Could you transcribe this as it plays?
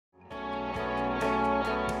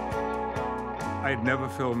I'd never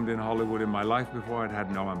filmed in Hollywood in my life before. I'd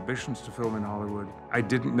had no ambitions to film in Hollywood. I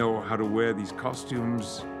didn't know how to wear these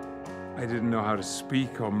costumes. I didn't know how to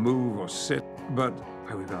speak or move or sit, but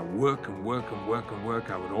I was gonna work and work and work and work.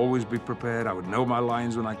 I would always be prepared. I would know my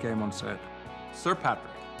lines when I came on set. Sir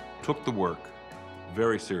Patrick took the work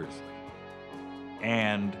very seriously.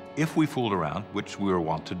 And if we fooled around, which we were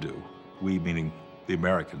wont to do, we meaning the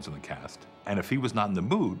Americans in the cast, and if he was not in the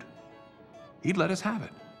mood, he'd let us have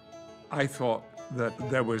it. I thought that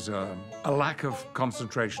there was a lack of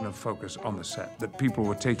concentration of focus on the set, that people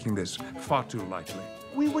were taking this far too lightly.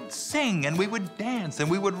 We would sing and we would dance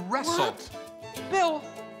and we would wrestle. What? Bill,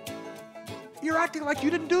 you're acting like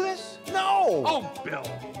you didn't do this? No! Oh, Bill.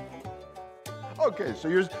 Okay, so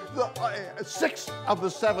you're, 6 of the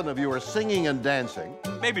 7 of you are singing and dancing.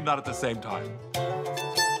 Maybe not at the same time.